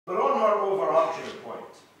former overarching point,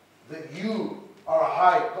 that you are a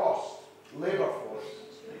high-cost labour force,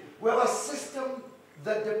 well, a system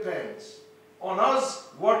that depends on us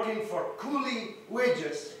working for coolie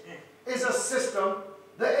wages is a system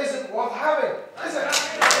that isn't worth having, is it?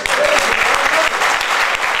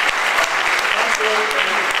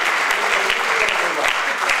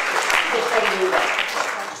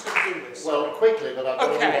 Well, quickly, but I've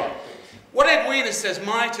got to move on. What Edwina says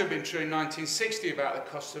might have been true in 1960 about the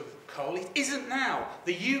cost of coal. It isn't now.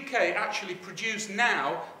 The UK actually produce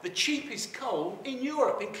now the cheapest coal in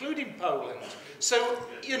Europe, including Poland. So,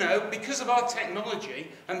 you know, because of our technology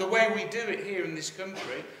and the way we do it here in this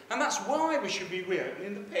country, and that's why we should be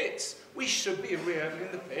reopening the pits. We should be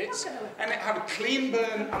reopening the pits and have a clean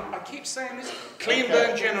burn, I keep saying this, clean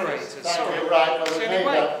burn generators. Thank you, right, well, we've made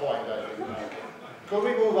that point, I think. Could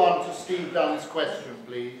we move on to Steve Dunn's question,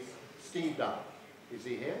 please? Steve Dunn. Is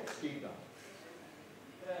he here? Steve Dunn.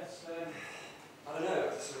 Yes, I don't know,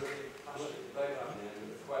 it's a really passionate debate out here,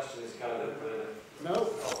 and the question is kind of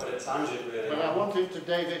off at a tangent, really. But I want it to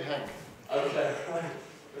David Hencke. Okay.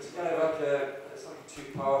 It's kind of like it's like a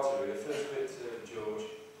two-parter, really. The first bit to George,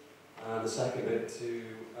 and the second bit to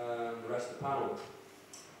the rest of the panel.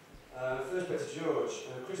 The first bit to George.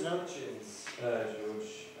 Chris Hutchins,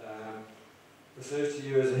 George, refers to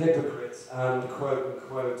you as a hypocrite and, quote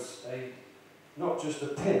unquote, not just a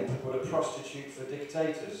pimp, but a prostitute for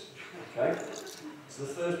dictators. Okay? So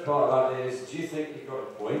the first part of that is, do you think you've got a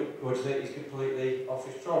point, or do you think he's completely off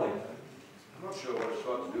his trolley? I'm not sure what it's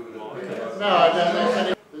got to do with it. Okay. No, I don't know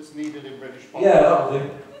anything that's needed in British politics. Yeah, that'll do.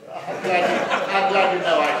 I'm glad you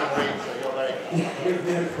know I can read, so you're very kind. Give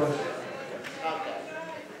me a question. Okay.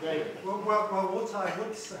 David. Well, what I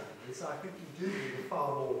would say is I think you do need a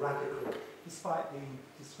far more radical, despite being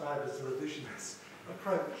described as a revisionist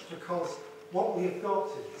approach, because what we have got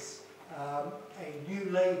is a new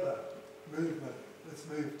Labour movement that's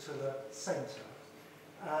moved to the centre,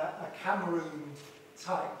 a Cameroon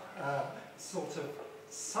type sort of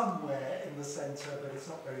somewhere in the centre, but it's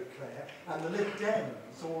not very clear, and the Lib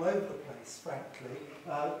Dems all over the place, frankly.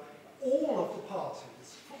 All of the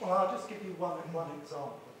parties, well, I'll just give you one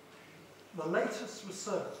example. The latest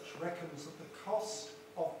research reckons that the cost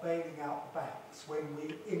of bailing out banks when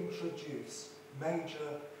we introduce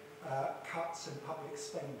major cuts in public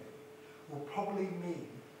spending will probably mean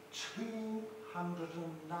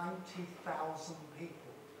 290,000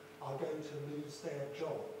 people are going to lose their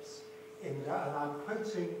jobs. And I'm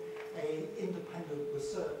quoting an independent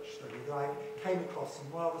research study that I came across,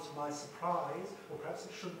 and rather to my surprise, or perhaps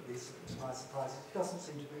it shouldn't be to my surprise, it doesn't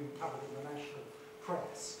seem to be covered in the national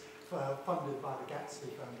press, funded by the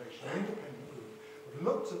Gatsby Foundation, an independent group, have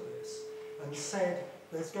looked at this and said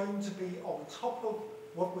there's going to be, on top of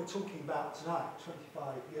what we're talking about tonight,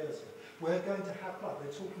 25 years ago, we're going to have, like,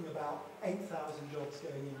 they're talking about 8,000 jobs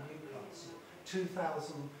going in Newcastle,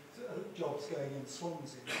 2,000 jobs going in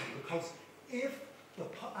Swansea, because if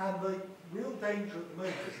and the real danger at the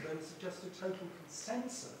moment is there is just a total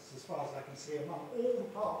consensus, as far as I can see, among all the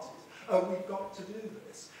parties, oh, we've got to do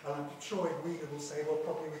this. And I'm sure Edwina will say, well,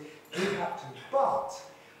 probably we do have to. But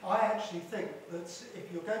I actually think that if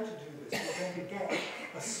you're going to do this, you're going to get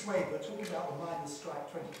a sway. We're talking about the miners' strike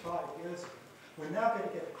 25 years ago. We're now going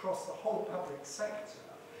to get across the whole public sector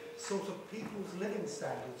sort of people's living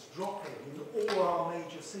standards dropping in all our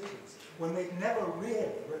major cities when they've never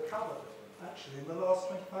really recovered, actually, in the last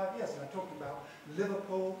 25 years. And I'm talking about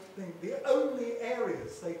Liverpool, the only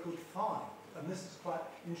areas they could find, and this is quite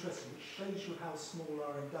interesting, it shows you how small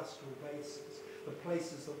our industrial base is. The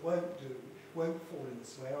places that won't fall in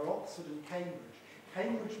this way are Oxford and Cambridge.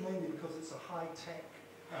 Cambridge mainly because it's a high-tech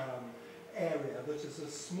area that is a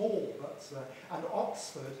small, but and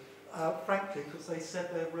Oxford, frankly, because they said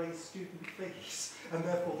they'll raise student fees, and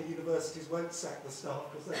therefore the universities won't sack the staff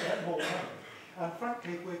because they get more money. And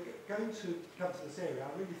frankly, if we're going to come to this area,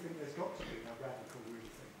 I really think there's got to be a radical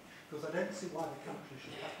rethink, because I don't see why the country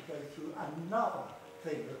should have to go through another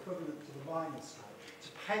thing equivalent to the miners' strike to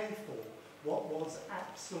pay for what was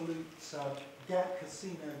absolute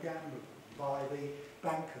casino gambling by the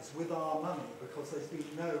bankers with our money, because there's been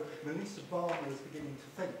no, at least Obama is beginning to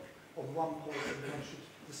think on one point that one should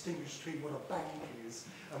distinguish between what a bank is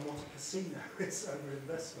and what a casino is over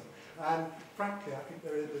investment. And frankly, I think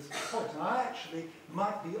there is a point. And I actually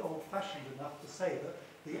might be old-fashioned enough to say that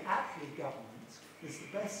the Attlee government is the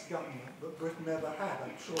best government that Britain ever had.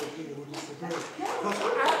 I'm sure you would disagree.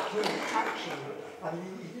 Because actually, I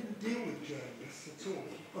mean, he didn't deal with journalists at all.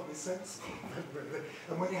 Probably sensible, really.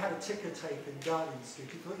 And when he had a ticker tape in Downing Street,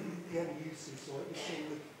 he thought the only use he saw it was seeing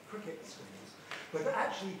the cricket screens. But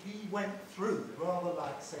actually he went through, rather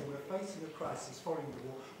like saying we're facing a crisis following the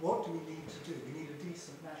war, what do we need to do? We need a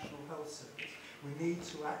decent national health service. We need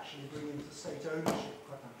to actually bring into state ownership.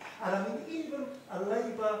 And I mean, even a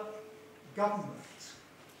Labour government,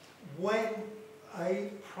 when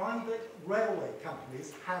private railway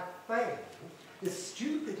companies have failed, is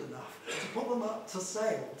stupid enough to put them up to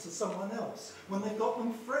sale to someone else when they've got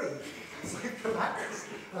them free. So they collapse.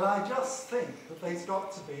 And I just think that there's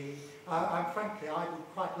got to be, and frankly, I would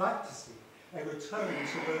quite like to see a return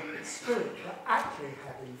to the spirit that actually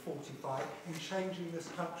had in 45 in changing this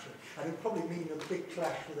country. And it would probably mean a big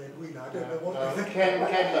clash with Edwina. I don't know what you think. Ken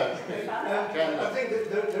Loach. I think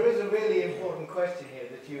that there is a really important question here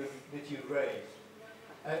that you've raised.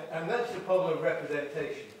 And that's the problem of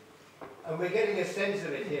representation. And we're getting a sense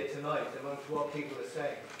of it here tonight amongst what people are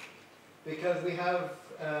saying. Because we have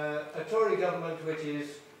a Tory government which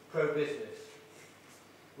is pro-business.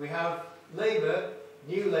 We have Labour,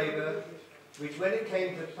 New Labour, which when it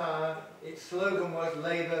came to power, its slogan was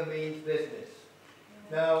Labour means business.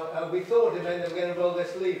 Now, we thought it meant that we're going to roll their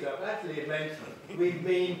sleeves up. Actually, it meant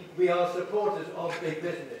we are supporters of big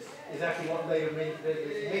business, is actually what Labour means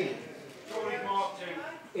business means.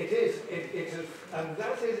 It is, and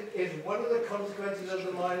that is one of the consequences of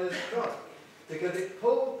the miners' strike, because it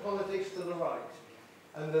pulled politics to the right.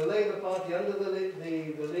 And the Labour Party, under the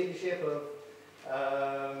leadership of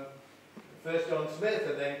first John Smith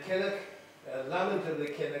and then Kinnock, lamentably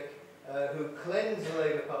Kinnock, who cleansed the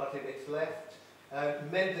Labour Party of its left,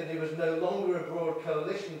 meant that it was no longer a broad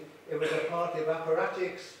coalition, it was a party of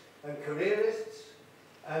apparatchiks and careerists.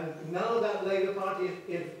 And now that Labour Party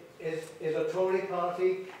is a Tory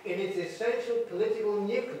party in its essential political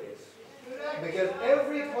nucleus. Because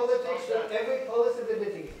every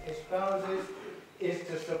possibility espouses is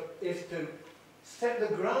to set the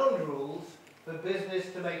ground rules for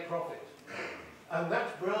business to make profit. And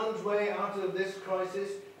that's Brown's way out of this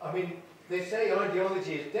crisis. I mean, they say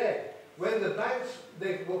ideology is dead. When the banks,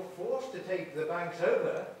 they were forced to take the banks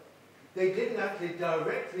over, they didn't actually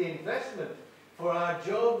direct the investment for our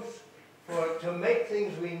jobs, to make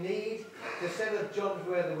things we need, to set up jobs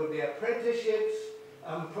where there would be apprenticeships,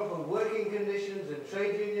 proper working conditions and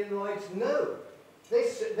trade union rights. No,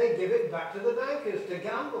 they give it back to the bankers to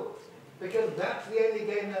gamble, because that's the only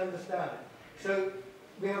game they understand. So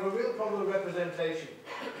we have a real problem with representation.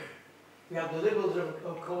 We have the Liberals,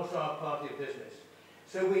 of course, are a party of business.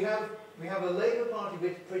 So we have a Labour Party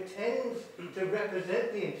which pretends to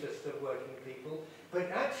represent the interests of working people, but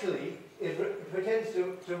actually pretends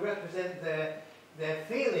to represent their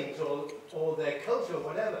feelings or their culture or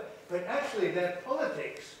whatever, but actually their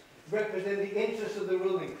politics represent the interests of the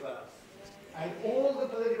ruling class. And all the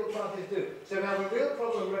political parties do. So we have a real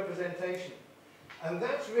problem with representation. And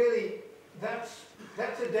that's a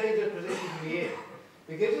dangerous position to be in.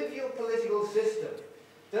 Because if your political system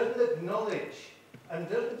doesn't acknowledge and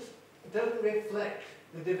doesn't reflect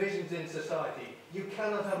the divisions in society, you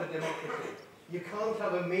cannot have a democracy. You can't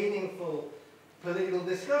have a meaningful political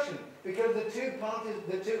discussion because the two parties,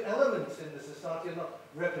 the two elements in the society are not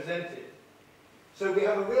represented. So we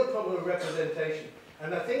have a real problem of representation.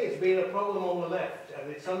 And I think it's been a problem on the left, and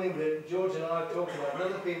it's something that George and I have talked about, and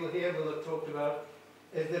other people here will have talked about,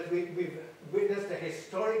 is that we've witnessed a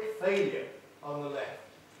historic failure on the left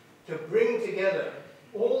to bring together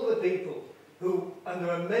all the people who, and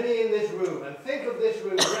there are many in this room, and think of this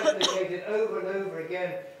room replicated over and over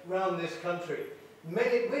again around this country.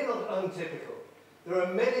 We're not untypical. There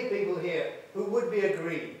are many people here who would be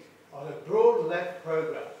agreed on a broad left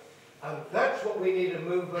programme. And that's what we need a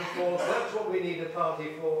movement for, that's what we need a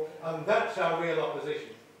party for, and that's our real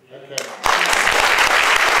opposition. Okay.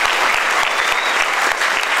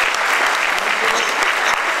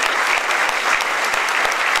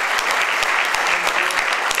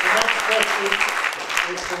 The next question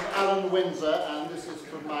is from Alan Windsor, and this is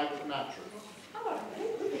from Mike Nattrass.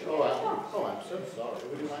 Oh, I'm so sorry.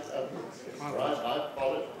 Would you like that? Right, I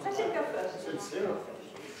apologize. I should go first. Sincere.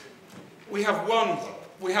 We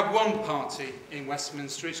have one party in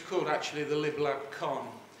Westminster. It's called actually the Lib Lab Con,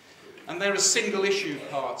 and they're a single issue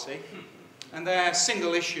party, and their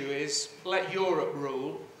single issue is let Europe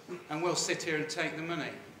rule and we'll sit here and take the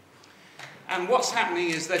money. And what's happening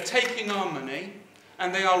is they're taking our money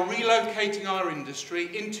and they are relocating our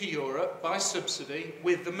industry into Europe by subsidy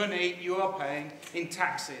with the money you are paying in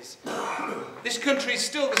taxes. This country is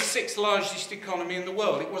still the 6th largest economy in the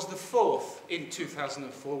world. It was the 4th in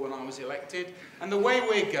 2004 when I was elected, and the way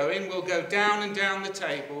we're going, we'll go down and down the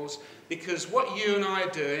tables, because what you and I are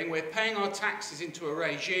doing, we're paying our taxes into a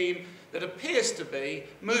regime that appears to be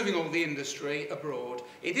moving all the industry abroad.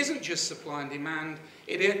 It isn't just supply and demand,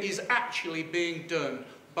 it is actually being done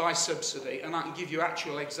by subsidy, and I can give you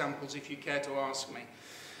actual examples if you care to ask me.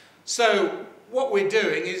 So what we're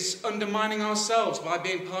doing is undermining ourselves by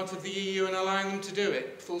being part of the EU and allowing them to do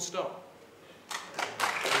it, full stop.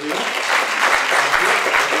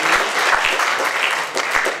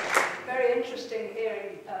 Very interesting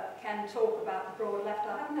hearing Ken talk about the broad left.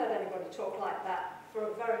 I haven't heard anybody talk like that for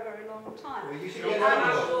a very, very long time. Well, you should get I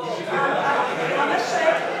must say,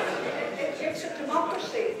 it's a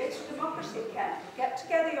democracy. It's a democracy, Ken. Get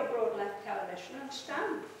together your broad left coalition and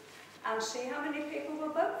stand and see how many people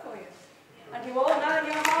will vote for you. And you all know in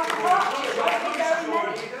your heart of hearts it won't be very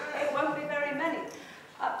many. It won't be very many.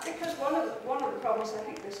 Because one of the problems I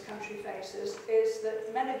think this country faces is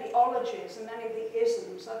that many of the ologies and many of the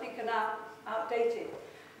isms I think are now outdated.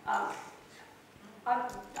 I'm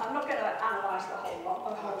not going to analyse the whole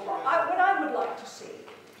lot. What I would like to see,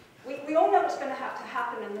 we all know what's going to have to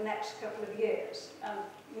happen in the next couple of years.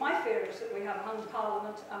 My fear is that we have a hung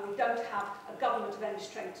parliament and we don't have a government of any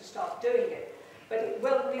strength to start doing it. But there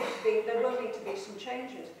will need to be some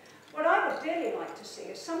changes. What I would dearly like to see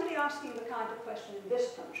is somebody asking the kind of question in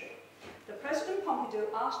this country that President Pompidou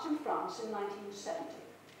asked in France in 1970.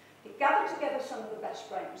 He gathered together some of the best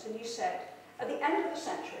brains and he said, at the end of the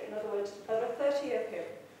century, in other words, over a 30-year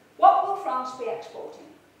period, what will France be exporting?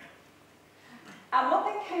 And what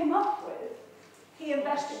they came up with, he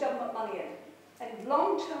invested government money in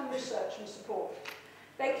long-term research and support.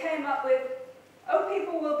 They came up with,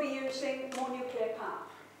 people will be using more nuclear power.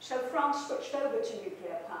 So France switched over to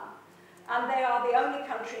nuclear power. And they are the only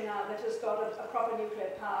country now that has got a proper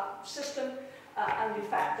nuclear power system. And in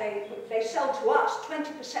fact, they sell to us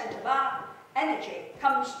 20% of our energy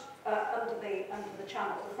comes under the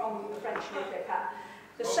channel from the French nuclear power.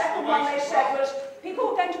 The second one they said was people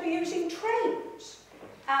are going to be using trains.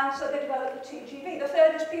 And so they developed the TGV. The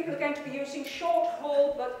third is people are going to be using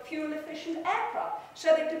short-haul but fuel-efficient aircraft.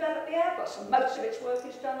 So they developed the Airbus, and most of its work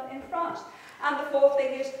is done in France. And the fourth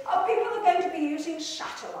thing is, people are going to be using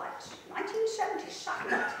satellites. 1970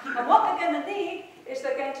 satellites. And what they're going to need is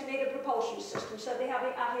they're going to need a propulsion system. So they have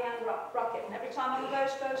the Ariane rocket. And every time one of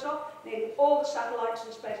those goes off, nearly all the satellites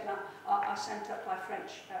in space now are sent up by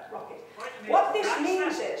French rockets. What this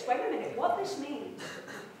means is, wait a minute, what this means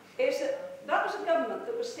is that was a government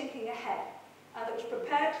that was thinking ahead and that was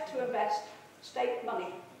prepared to invest state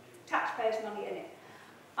money, taxpayers' money in it.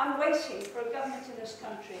 I'm waiting for a government in this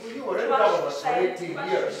country. Well, you were in government for 18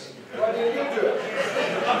 years. Why didn't you do it?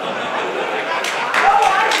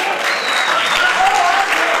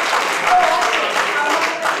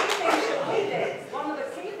 One of the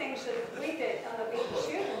key things that we did and that we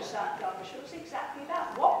pursued in South Derbyshire was exactly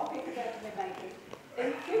that. What were people going to be making in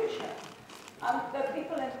the future? The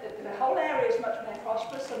people in the whole area is much more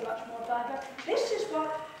prosperous and much more diverse. This is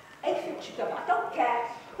what a future government, I don't care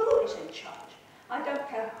who is in charge. I don't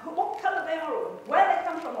care what colour they are or where they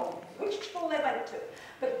come from or which school they went to.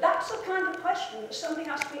 But that's the kind of question that somebody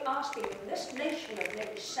has to be asking in this nation of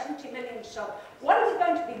nearly 70 million souls. What are we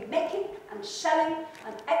going to be making and selling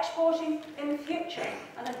and exporting in the future?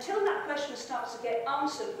 And until that question starts to get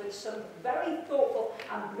answered with some very thoughtful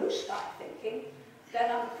and blue sky thinking, then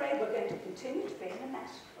I'm afraid we're going to continue to be in a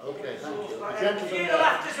mess. Okay, thank you. The If gentleman you'd there. have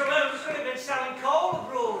left us alone, we could have been selling coal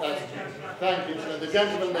abroad. Thank you, sir. The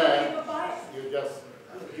gentleman there, do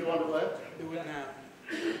you want to word? Do it now.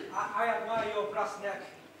 I admire your brass neck.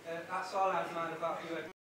 That's all I admire about you.